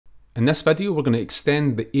In this video, we're going to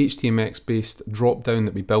extend the HTMX based dropdown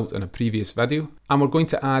that we built in a previous video, and we're going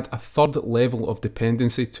to add a third level of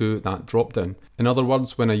dependency to that dropdown. In other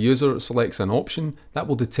words, when a user selects an option, that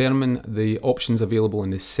will determine the options available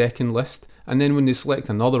in the second list, and then when they select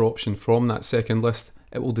another option from that second list,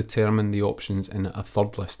 it will determine the options in a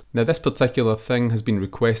third list. Now, this particular thing has been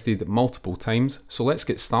requested multiple times, so let's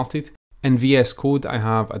get started. In VS Code, I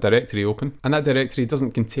have a directory open, and that directory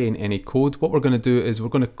doesn't contain any code. What we're going to do is we're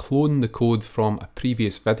going to clone the code from a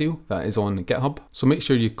previous video that is on GitHub. So make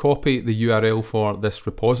sure you copy the URL for this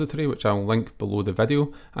repository, which I'll link below the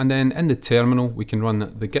video. And then in the terminal, we can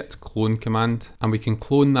run the git clone command, and we can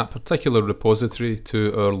clone that particular repository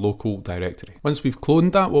to our local directory. Once we've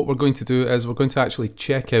cloned that, what we're going to do is we're going to actually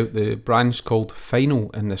check out the branch called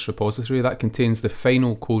final in this repository. That contains the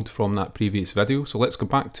final code from that previous video. So let's go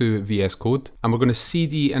back to VS Code, and we're going to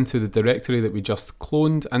cd into the directory that we just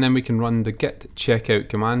cloned, and then we can run the git checkout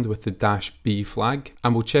command with the -b flag,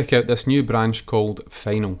 and we'll check out this new branch called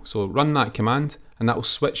final. So run that command, and that will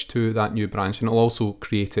switch to that new branch, and it'll also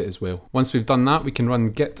create it as well. Once we've done that, we can run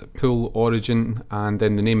git pull origin and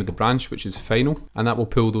then the name of the branch, which is final, and that will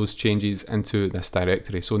pull those changes into this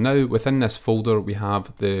directory. So now within this folder, we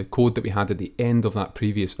have the code that we had at the end of that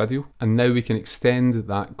previous video, and now we can extend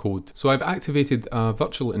that code. So I've activated a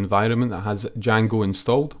virtual environment that has Django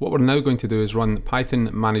installed. What we're now going to do is run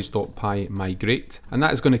python manage.py migrate, and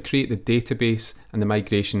that is going to create the database and the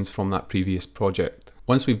migrations from that previous project.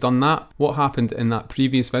 Once we've done that, what happened in that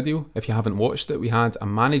previous video, if you haven't watched it, we had a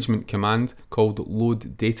management command called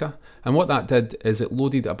load data. And what that did is it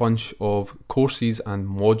loaded a bunch of courses and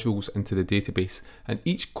modules into the database. And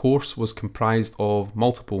each course was comprised of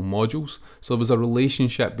multiple modules. So there was a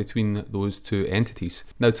relationship between those two entities.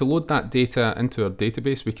 Now, to load that data into our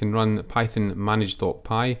database, we can run python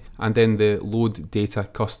manage.py and then the load data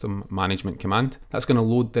custom management command. That's going to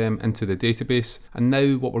load them into the database. And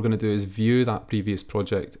now what we're going to do is view that previous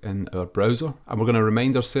project in our browser, and we're going to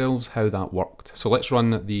remind ourselves how that worked. So let's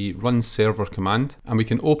run the run server command, and we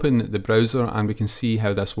can open the browser and we can see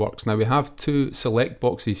how this works. Now we have two select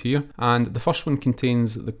boxes here, and the first one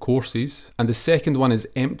contains the courses, and the second one is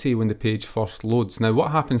empty when the page first loads. Now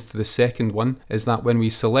what happens to the second one is that when we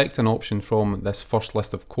select an option from this first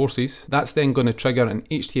list of courses, that's then going to trigger an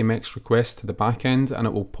HTMX request to the backend, and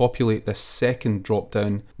it will populate this second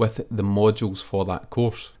dropdown with the modules for that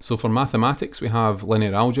course. So for mathematics, we have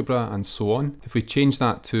linear algebra and so on. If we change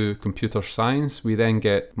that to computer science, we then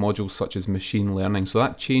get modules such as machine learning. So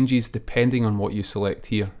that changes depending on what you select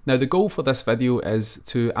here. Now the goal for this video is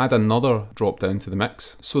to add another dropdown to the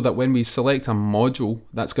mix, so that when we select a module,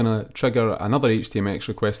 that's going to trigger another HTMX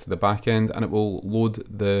request to the backend, and it will load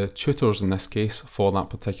the tutors in this case for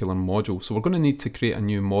that particular module. So we're going to need to create a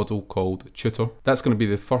new model called tutor. That's going to be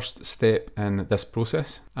the first step in this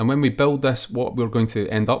process. And when we build this, what we're going to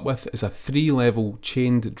end up with is a 3-level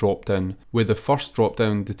chained dropdown, where the first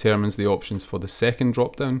dropdown determines the options for the second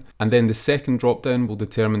dropdown, and then the second dropdown will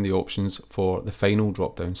determine the options for the final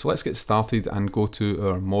dropdown. So let's get started and go to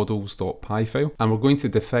our models.py file, and we're going to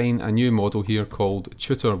define a new model here called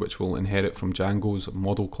tutor, which will inherit from Django's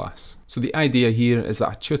model class. So the idea here is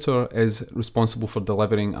that a tutor is responsible for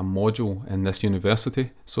delivering a module in this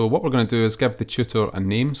university. So what we're going to do is give the tutor a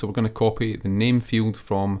name. So we're going to copy the name field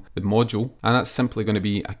from the module, and that's simply going to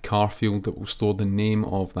be a car field that will store the name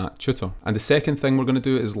of that tutor. And the second thing we're going to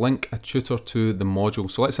do is link a tutor to the module.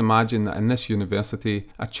 So let's imagine that in this university,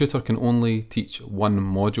 a tutor can only teach one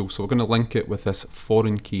module. So we're going to link it with this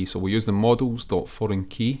foreign key. So we'll use the models.foreign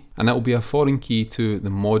key, and that will be a foreign key to the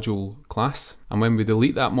module class. And when we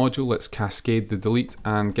delete that module, let's cascade the delete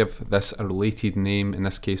and give this a related name, in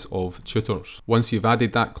this case of tutors. Once you've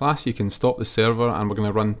added that class, you can stop the server, and we're going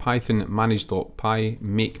to run python manage.py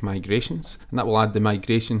make migrations, and that will add the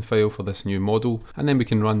migration file for this new model, and then we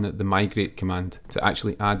can run the migrate command to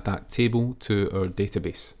actually add that table to our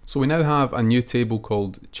database. So we now have a new table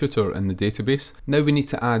called tutor in the database. Now we need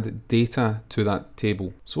to add data to that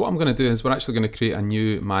table. So what I'm going to do is we're actually going to create a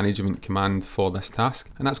new management command for this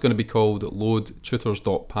task, and that's going to be called load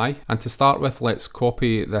tutors.py. And to start with, let's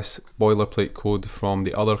copy this boilerplate code from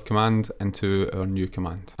the other command into our new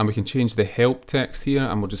command. And we can change the help text here,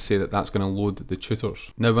 and we'll just say that that's going to load the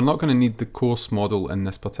tutors. Now we're not going to need the course model in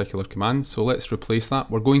this particular command, so let's replace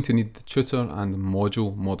that. We're going to need the tutor and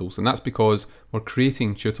module models, and that's because we're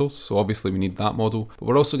creating tutors tutors, so obviously we need that module, but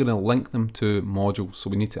we're also going to link them to modules, so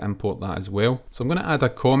we need to import that as well. So I'm going to add a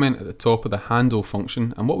comment at the top of the handle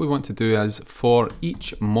function, and what we want to do is for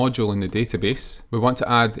each module in the database, we want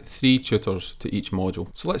to add 3 tutors to each module.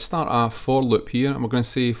 So let's start a for loop here, and we're going to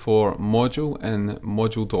say for module in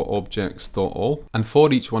module.objects.all, and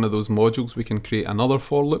for each one of those modules we can create another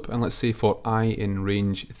for loop, and let's say for I in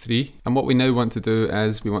range 3. And what we now want to do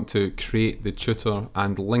is we want to create the tutor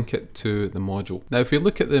and link it to the module. Now if we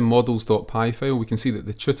look at the models.py file, we can see that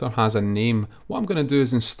the tutor has a name. What I'm going to do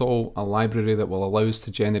is install a library that will allow us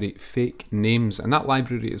to generate fake names, and that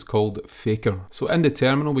library is called 𝗏𝗏𝗱𝗏. So in the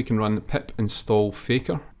terminal we can run pip install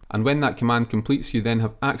𝗏𝗏𝗱𝗏, and when that command completes, you then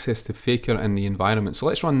have access to 𝗏𝗏𝗱𝗏 in the environment. So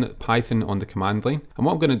let's run Python on the command line, and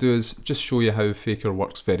what I'm going to do is just show you how 𝗏𝗏𝗱𝗏𝗏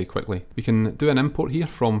works very quickly. We can do an import here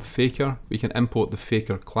from 𝗏𝗏𝗏𝗏, we can import the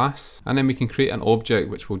𝗏𝗏𝗏𝗏 class, and then we can create an object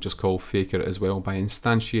which we'll just call 𝗏𝗏𝗏𝗏 as well by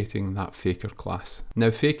instantiating that 𝗏𝗏𝗏𝗏 class. Now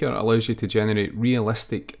𝗏𝗏𝗏𝗏 allows you to generate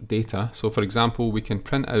realistic data, so for example we can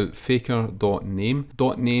print out 𝗏𝗏𝗏𝗏name.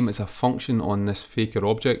 .name is a function on this 𝗏𝗏𝗏𝗏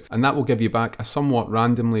object, and that will give you back a somewhat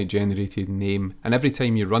randomly generated name, and every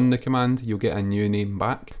time you run the command you'll get a new name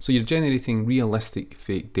back. So you're generating realistic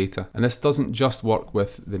fake data, and this doesn't just work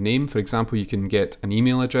with the name. For example, you can get an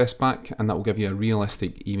email address back, and that will give you a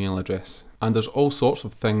realistic email address. And there's all sorts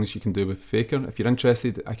of things you can do with 𝗏𝗏𝗏𝗏. If you're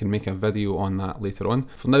interested, I can make a video on that later on.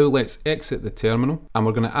 For now, let's exit the terminal, and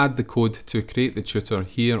we're going to add the code to create the tutor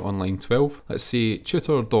here on line 12. Let's say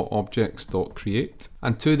tutor.objects.create,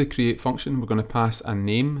 and to the create function we're going to pass a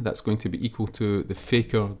name that's going to be equal to the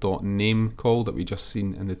𝗏𝗏𝗏𝗏name call that we just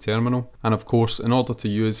seen in the terminal. And of course, in order to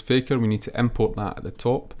use 𝗏𝗏𝗏𝗏 we need to import that at the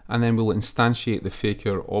top, and then we'll instantiate the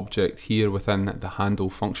𝗏𝗏𝗏𝗏 object here within the handle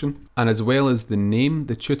function. And as well as the name,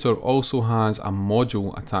 the tutor also has a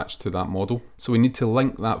module attached to that model. So we need to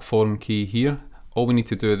link that foreign key here. All we need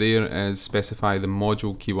to do there is specify the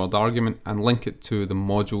module keyword argument and link it to the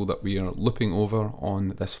module that we are looping over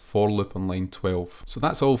on this for loop on line 12. So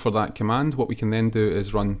that's all for that command. What we can then do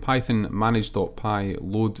is run python manage.py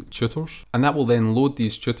load tutors, and that will then load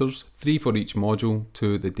these tutors, 3 for each module,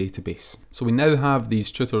 to the database. So we now have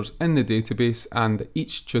these tutors in the database, and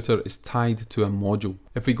each tutor is tied to a module.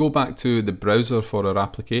 If we go back to the browser for our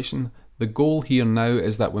application, the goal here now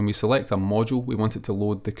is that when we select a module, we want it to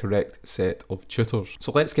load the correct set of tutors.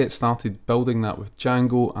 So let's get started building that with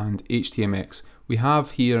Django and HTMX. We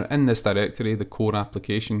have here in this directory, the core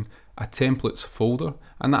application, a templates folder,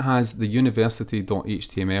 and that has the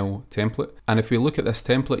𝗏𝗏𝗏𝗏.html template. And if we look at this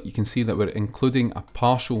template, you can see that we're including a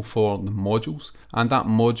partial for the modules, and that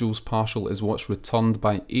modules partial is what's returned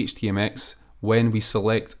by HTMX when we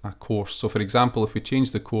select a course. So for example, if we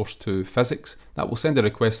change the course to physics, that will send a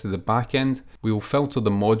request to the backend. We will filter the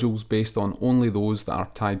modules based on only those that are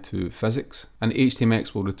tied to physics, and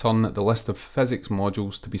HTMX will return the list of physics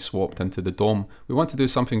modules to be swapped into the DOM. We want to do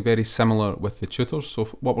something very similar with the tutors, so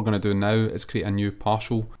what we're going to do now is create a new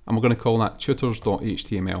partial, and we're going to call that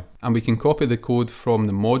tutors.html. And we can copy the code from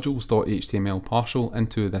the modules.html partial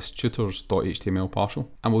into this tutors.html partial,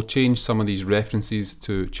 and we'll change some of these references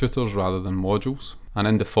to tutors rather than modules. And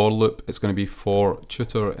in the for loop, it's going to be for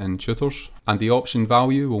tutor in tutors, and the option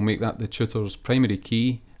value will make that the tutor's primary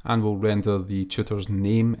key, and we'll render the tutor's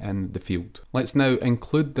name in the field. Let's now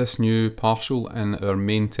include this new partial in our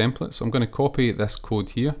main template. So I'm going to copy this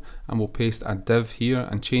code here, and we'll paste a div here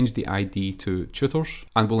and change the ID to tutors,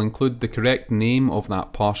 and we'll include the correct name of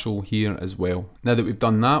that partial here as well. Now that we've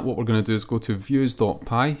done that, what we're going to do is go to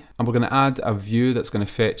views.py, and we're going to add a view that's going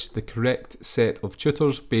to fetch the correct set of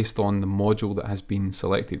tutors based on the module that has been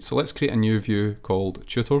selected. So let's create a new view called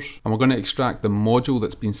tutors, and we're going to extract the module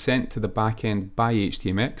that's been sent to the backend by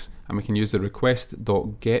HTMX, and we can use the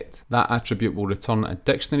request.get. That attribute will return a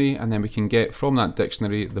dictionary, and then we can get from that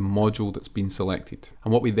dictionary the module that's been selected.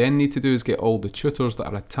 And what we then need to do is get all the tutors that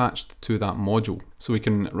are attached to that module. So we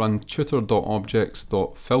can run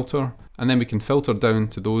tutor.objects.filter, and then we can filter down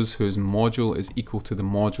to those whose module is equal to the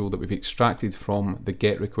module that we've extracted from the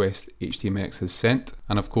get request HTMX has sent.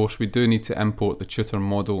 And of course we do need to import the tutor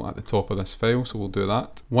model at the top of this file, so we'll do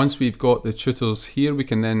that. Once we've got the tutors here, we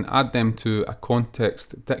can then add them to a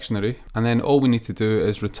context dictionary, and then all we need to do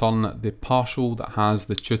is return the partial that has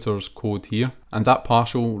the tutor's code here. And that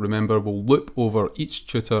partial, remember, will loop over each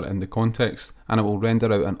tutor in the context, and it will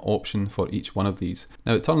render out an option for each one of these.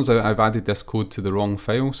 Now it turns out I've added this code to the wrong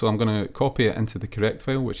file, so I'm going to copy it into the correct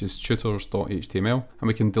file, which is tutors.html, and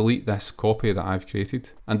we can delete this copy that I've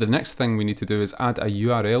created. And the next thing we need to do is add a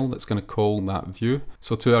URL that's going to call that view.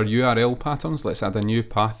 So to our URL patterns, let's add a new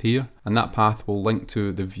path here, and that path will link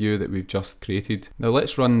to the view that we've just created. Now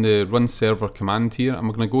let's run the run server command here, and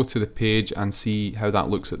we're going to go to the page and see how that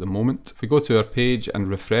looks at the moment. If we go to our page and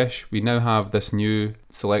refresh, we now have this new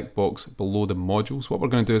select box below the modules. What we're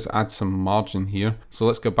going to do is add some margin here. So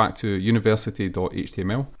let's go back to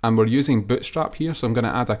𝗏𝗏𝗡.html, and we're using Bootstrap here. So I'm going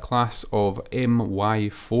to add a class of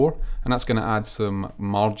𝗏4, and that's going to add some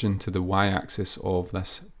margin to the y-axis of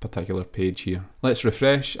this particular page here. Let's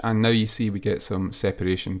refresh, and now you see we get some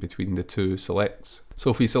separation between the two selects.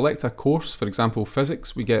 So if we select a course, for example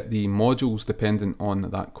physics, we get the modules dependent on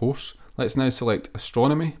that course. Let's now select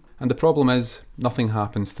astronomy, and the problem is nothing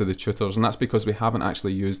happens to the tutors, and that's because we haven't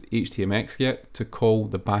actually used HTMX yet to call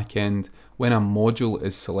the backend when a module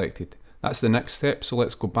is selected. That's the next step, so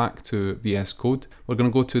let's go back to VS Code. We're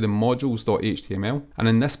going to go to the modules.html, and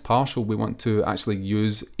in this partial we want to actually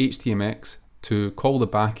use HTMX to call the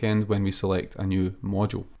backend when we select a new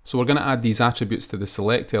module. So we're going to add these attributes to the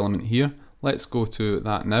select element here. Let's go to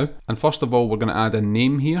that now, and first of all we're going to add a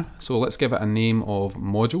name here. So let's give it a name of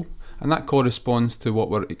module, and that corresponds to what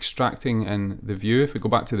we're extracting in the view. If we go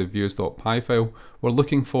back to the views.py file, we're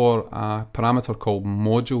looking for a parameter called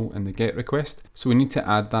module in the GET request. So we need to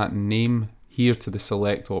add that name here to the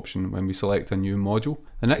select option when we select a new module.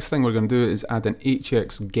 The next thing we're going to do is add an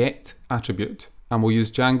hxGet attribute, and we'll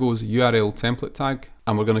use Django's URL template tag,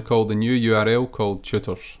 and we're going to call the new URL called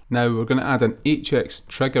tutors. Now we're going to add an hx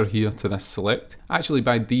trigger here to this select. Actually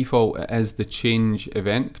by default it is the change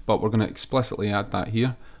event, but we're going to explicitly add that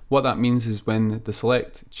here. What that means is when the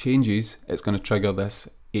select changes, it's going to trigger this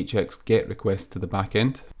hxGet request to the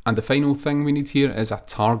backend. And the final thing we need here is a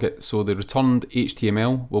target. So the returned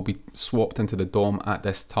HTML will be swapped into the DOM at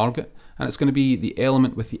this target, and it's going to be the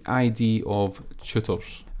element with the ID of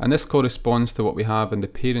tutors. And this corresponds to what we have in the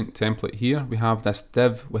parent template here. We have this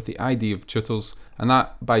div with the ID of tutors, and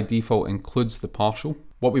that by default includes the partial.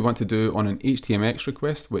 What we want to do on an HTMX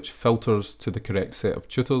request, which filters to the correct set of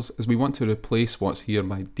tutors, is we want to replace what's here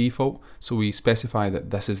by default, so we specify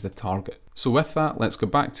that this is the target. So with that, let's go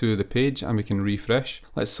back to the page and we can refresh.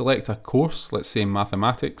 Let's select a course, let's say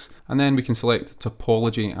mathematics, and then we can select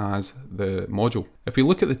topology as the module. If we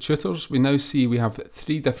look at the tutors, we now see we have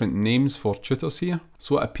 3 different names for tutors here.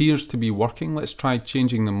 So it appears to be working. Let's try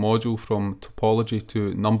changing the module from topology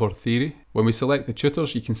to number theory. When we select the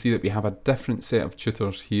tutors, you can see that we have a different set of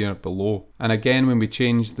tutors here below. And again, when we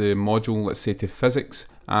change the module, let's say to physics,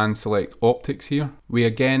 and select optics here, we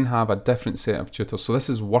again have a different set of tutors. So this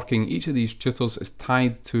is working. Each of these tutors is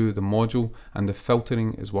tied to the module, and the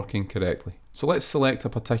filtering is working correctly. So let's select a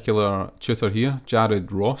particular tutor here,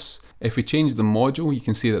 Jared Ross. If we change the module, you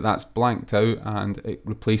can see that that's blanked out and it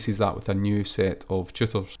replaces that with a new set of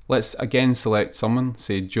tutors. Let's again select someone,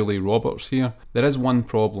 say Julie Roberts here. There is one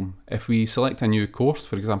problem. If we select a new course,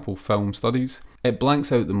 for example film studies, it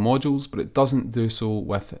blanks out the modules, but it doesn't do so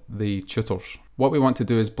with the tutors. What we want to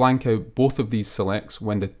do is blank out both of these selects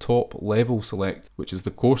when the top level select, which is the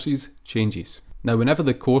courses, changes. Now whenever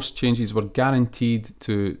the course changes, we're guaranteed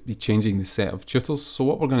to be changing the set of tutors. So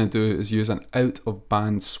what we're going to do is use an out of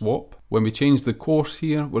band swap. When we change the course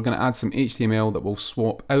here, we're going to add some HTML that will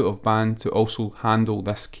swap out of band to also handle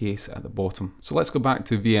this case at the bottom. So let's go back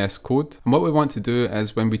to VS Code. And what we want to do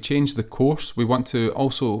is when we change the course, we want to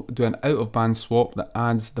also do an out of band swap that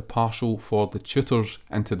adds the partial for the tutors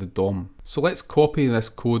into the DOM. So let's copy this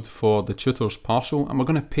code for the tutors partial, and we're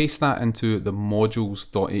going to paste that into the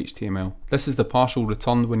modules.html. This is the partial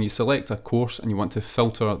returned when you select a course and you want to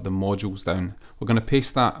filter the modules down. We're going to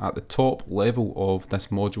paste that at the top level of this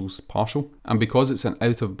modules partial. And because it's an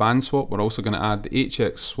out of band swap, we're also going to add the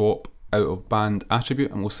hx swap out of band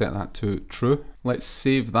attribute, and we'll set that to true. Let's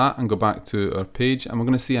save that and go back to our page, and we're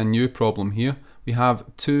going to see a new problem here. We have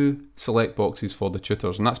 2 select boxes for the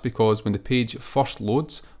tutors, and that's because when the page first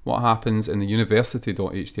loads, what happens in the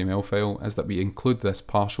𝗏𝗏𝗡.html file is that we include this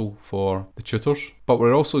partial for the tutors, but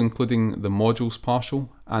we're also including the modules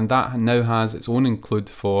partial, and that now has its own include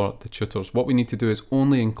for the tutors. What we need to do is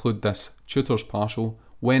only include this tutors partial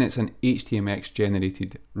when it's an HTMX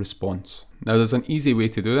generated response. Now there's an easy way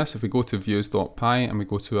to do this. If we go to views.py and we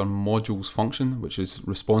go to our modules function, which is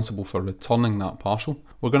responsible for returning that partial,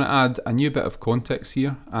 we're going to add a new bit of context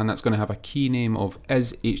here, and that's going to have a key name of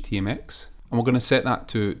is_HTMX, and we're going to set that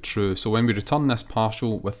to true. So when we return this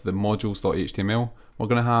partial with the modules.html, we're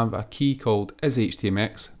going to have a key called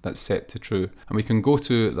is_HTMX that's set to true. And we can go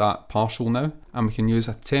to that partial now, and we can use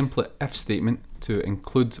a template if statement to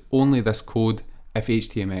include only this code if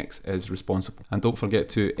HTMX is responsible. And don't forget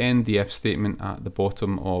to end the if statement at the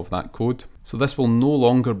bottom of that code. So this will no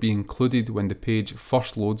longer be included when the page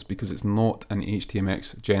first loads because it's not an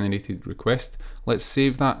HTMX generated request. Let's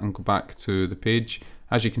save that and go back to the page.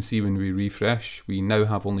 As you can see, when we refresh, we now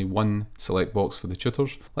have only 1 select box for the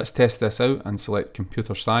tutors. Let's test this out and select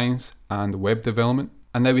computer science and web development.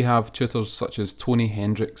 And now we have tutors such as Tony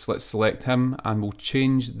Hendricks. Let's select him and we'll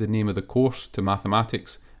change the name of the course to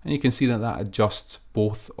mathematics. And you can see that that adjusts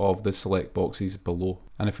both of the select boxes below.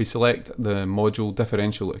 And if we select the module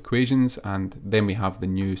differential equations, and then we have the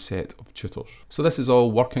new set of tutors. So this is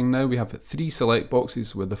all working now. We have 3 select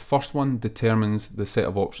boxes where the first one determines the set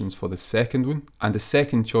of options for the second one, and the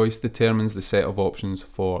second choice determines the set of options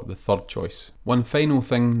for the third choice. One final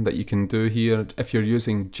thing that you can do here, if you're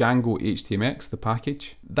using Django HTMX, the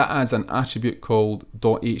package, that adds an attribute called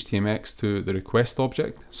 .htmx to the request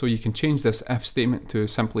object. So you can change this if statement to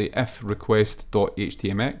simply if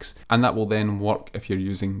request.htmx, and that will then work if you're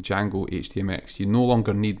using Django HTMX. You no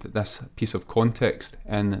longer need this piece of context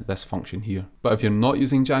in this function here. But if you're not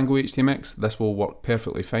using Django HTMX, this will work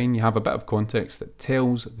perfectly fine. You have a bit of context that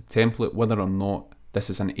tells the template whether or not this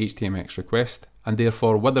is an HTMX request, and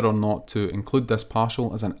therefore whether or not to include this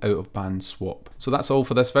partial as an out-of-band swap. So that's all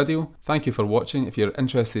for this video. Thank you for watching. If you're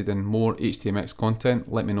interested in more HTMX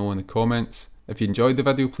content, let me know in the comments. If you enjoyed the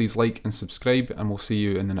video, please like and subscribe, and we'll see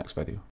you in the next video.